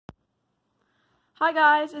Hi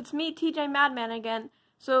guys, it's me, TJ Madman again.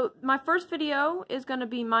 So my first video is gonna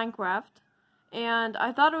be Minecraft, and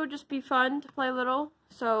I thought it would just be fun to play a little.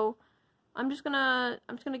 So I'm just gonna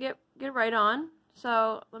get right on.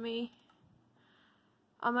 So I'm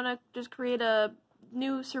gonna just create a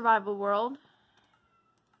new survival world.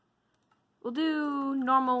 We'll do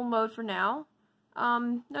normal mode for now.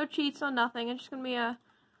 No cheats, no nothing. It's just gonna be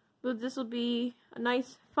this will be a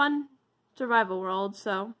nice, fun survival world.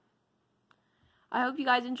 So I hope you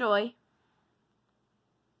guys enjoy.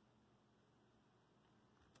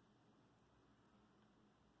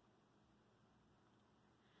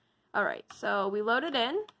 Alright, so we loaded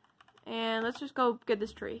in, and let's just go get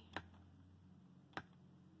this tree.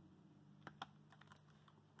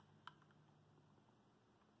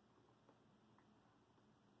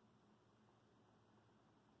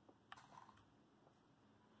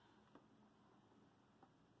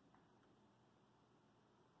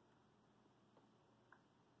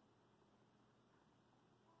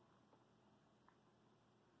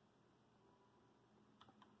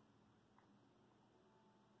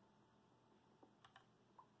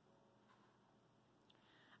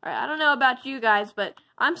 Alright, I don't know about you guys, but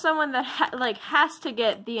I'm someone that has to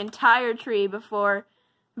get the entire tree before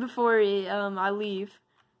I leave.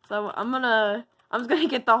 So I'm just gonna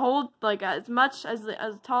get the whole, as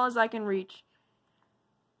tall as I can reach.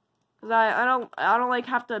 Cause I don't like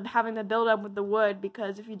having to build up with the wood,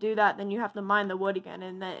 because if you do that, then you have to mine the wood again,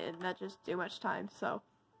 and that's just too much time. So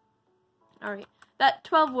alright, that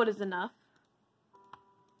 12 wood is enough.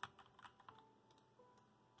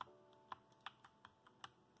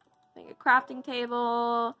 Make a crafting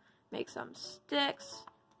table, make some sticks,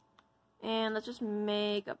 and let's just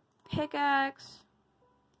make a pickaxe.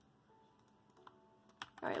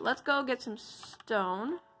 Alright, let's go get some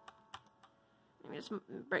stone. Let me just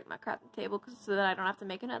break my crafting table so that I don't have to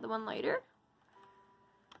make another one later.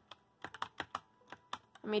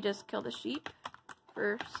 Let me just kill the sheep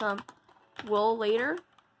for some wool later.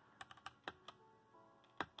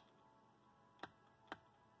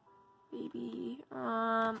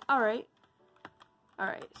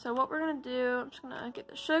 Alright, so what we're gonna do, I'm just gonna get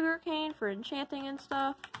the sugar cane for enchanting and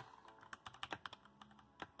stuff.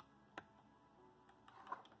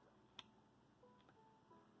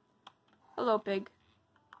 Hello, pig.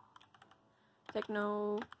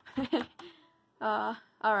 Techno.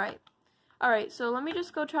 Alright, so let me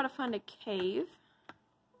just go try to find a cave.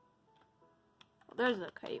 Well, there's a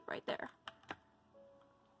cave right there.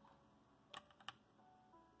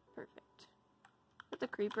 The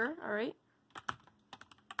creeper, alright.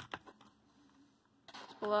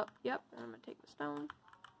 Let's pull up, yep, and I'm gonna take the stone.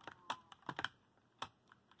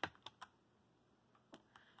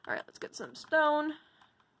 Alright, let's get some stone.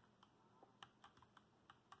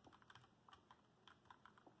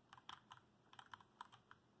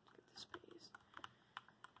 Get the space.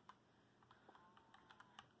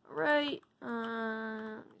 Alright,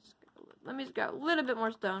 let me just grab a little bit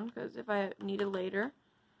more stone, because if I need it later.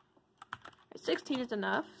 16 is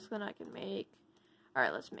enough, so then I can make,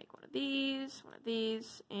 alright, let's make one of these,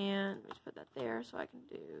 and let me just put that there so I can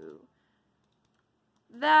do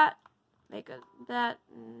that, that,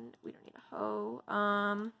 and we don't need a hoe,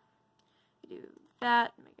 we do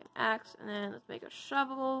that, make an axe, and then let's make a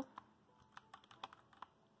shovel.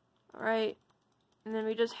 Alright, and then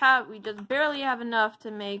we just barely have enough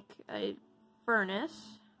to make a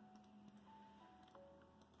furnace.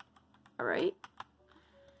 Alright.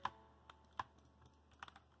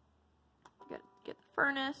 Get the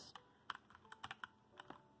furnace.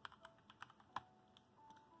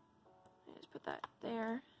 Just put that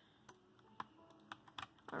there.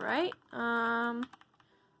 Alright,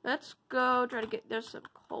 let's go try to get, there's some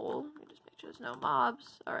coal. Let me just make sure there's no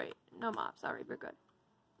mobs. Alright, no mobs. Alright, we're good.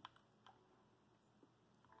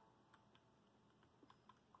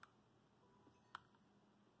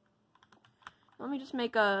 Let me just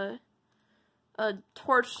make a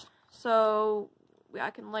torch so I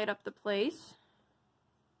can light up the place.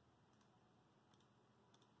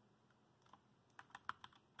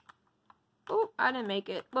 Oh, I didn't make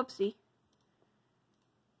it. Whoopsie.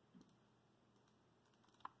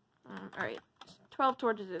 Alright, 12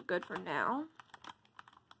 torches is good for now.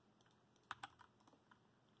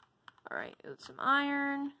 Alright, with some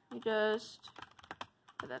iron. We just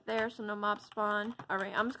put that there so no mobs spawn.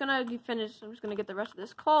 Alright, I'm just gonna get the rest of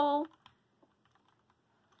this coal.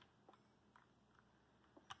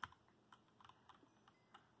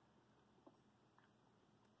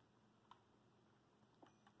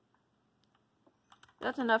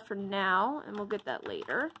 That's enough for now, and we'll get that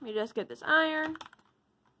later. Let me just get this iron.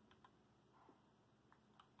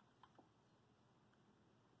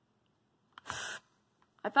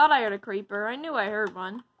 I thought I heard a creeper. I knew I heard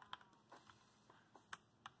one.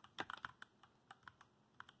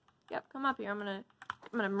 Yep, come up here. I'm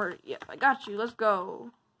gonna murder you. Yep, I got you. Let's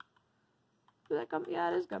go. Is that gun?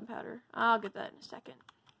 Yeah, it is gunpowder. I'll get that in a second.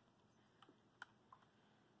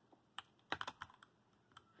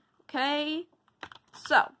 Okay.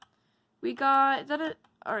 So, we got, is that it?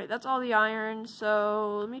 Alright, that's all the iron.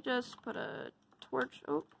 So, let me just put a torch.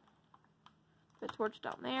 Oh. Put a torch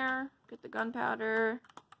down there. Get the gunpowder.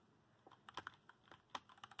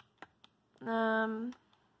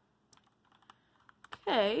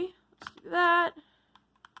 Okay. Let's do that.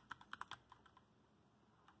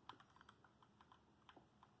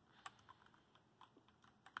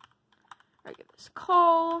 Alright, get this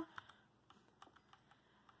coal.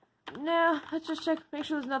 Now, let's just check, make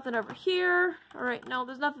sure there's nothing over here. Alright, no,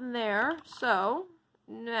 there's nothing there. So,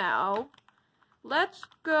 now, let's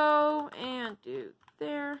go and do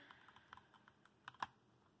there.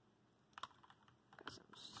 Got some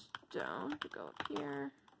stone to go up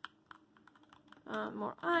here.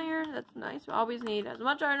 More iron, that's nice. We always need as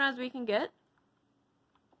much iron as we can get.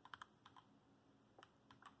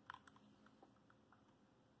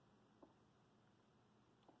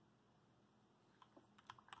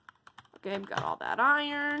 Okay, we've got all that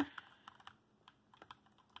iron.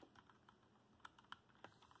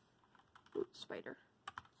 Ooh, spider.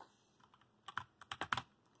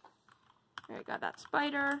 Alright, got that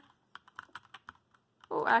spider.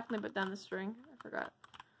 Oh, I accidentally put down the string. I forgot.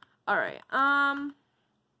 Alright,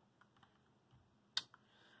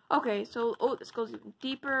 okay, so, oh, this goes even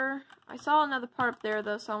deeper. I saw another part up there,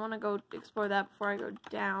 though, so I want to go explore that before I go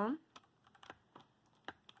down.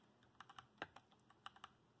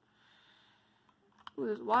 Ooh,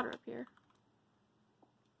 there's water up here.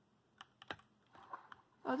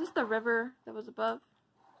 Oh, is this the river that was above?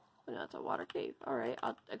 Oh, no, it's a water cave. Alright,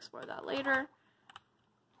 I'll explore that later.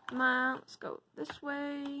 Come on, let's go this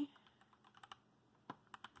way.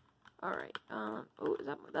 Alright, oh,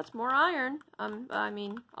 that's more iron. I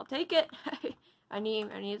mean, I'll take it. I need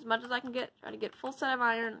as much as I can get. Try to get full set of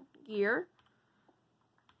iron gear.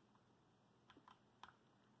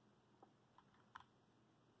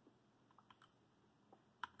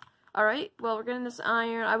 Alright, well, we're getting this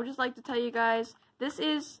iron. I would just like to tell you guys, this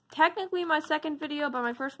is technically my second video, but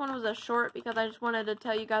my first one was a short because I just wanted to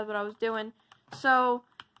tell you guys what I was doing. So,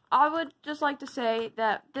 I would just like to say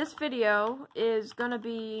that this video is going to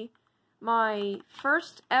be my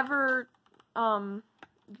first ever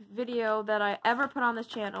video that I ever put on this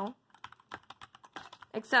channel.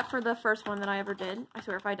 Except for the first one that I ever did. I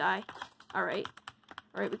swear if I die. Alright.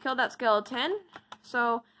 Alright, we killed that skeleton.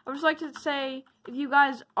 So, I would just like to say, if you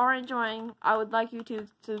guys are enjoying, I would like you to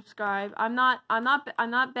subscribe. I'm not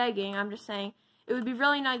begging. I'm just saying it would be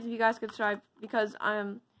really nice if you guys could subscribe because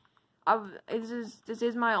this is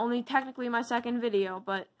technically my second video,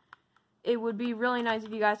 but it would be really nice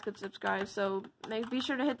if you guys could subscribe. So be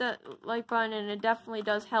sure to hit that like button, and it definitely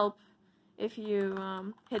does help if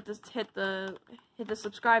you hit the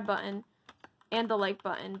subscribe button and the like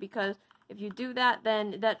button, because if you do that,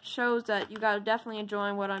 then that shows that you guys are definitely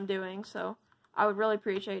enjoying what I'm doing. So I would really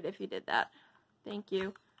appreciate it if you did that. Thank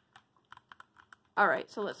you. Alright,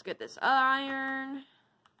 so let's get this iron.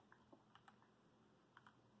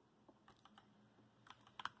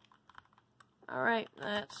 Alright,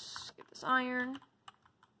 let's get this iron.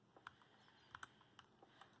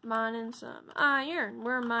 Mining some iron.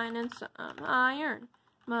 We're mining some iron.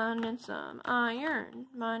 Mining some iron.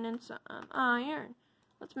 Mining some iron.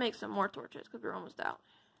 Let's make some more torches because we're almost out.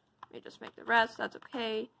 Let me just make the rest. That's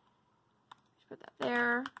okay. Just put that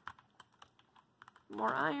there.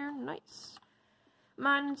 More iron. Nice.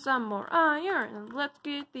 Mining some more iron. Let's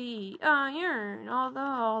get the iron. All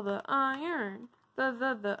the iron.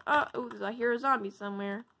 Oh, I hear a zombie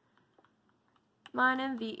somewhere.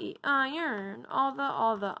 Mining the iron. All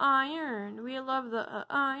the iron. We love the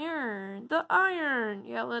iron. The iron.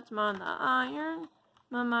 Yeah, let's mine the iron.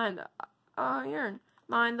 Mine the iron.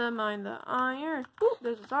 Mine the iron. Ooh,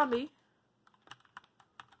 there's a zombie.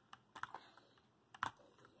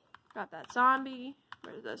 Got that zombie.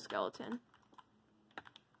 Where's the skeleton?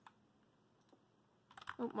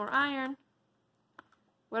 Oh, more iron.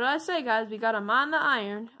 What did I say, guys? We gotta mine the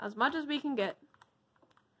iron as much as we can get.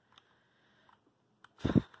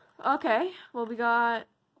 Okay, well, we got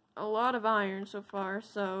a lot of iron so far,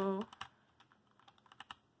 so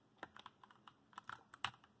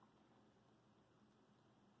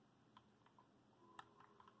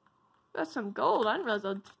that's some gold. I didn't realize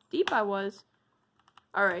how deep I was.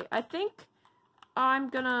 Alright, I think I'm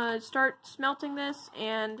gonna start smelting this,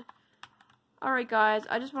 and alright guys,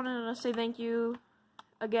 I just wanted to say thank you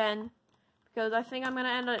again because I think I'm gonna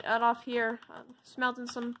end it off here, smelting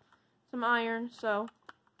some iron. So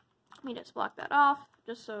let me just block that off,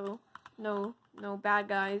 just so no bad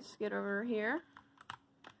guys get over here.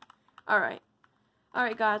 Alright,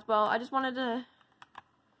 guys. Well, I just wanted to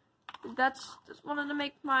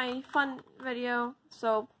make my fun video.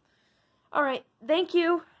 So, alright, thank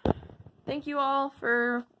you all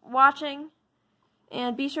for watching,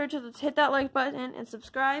 and be sure to hit that like button and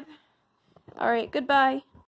subscribe. Alright, goodbye.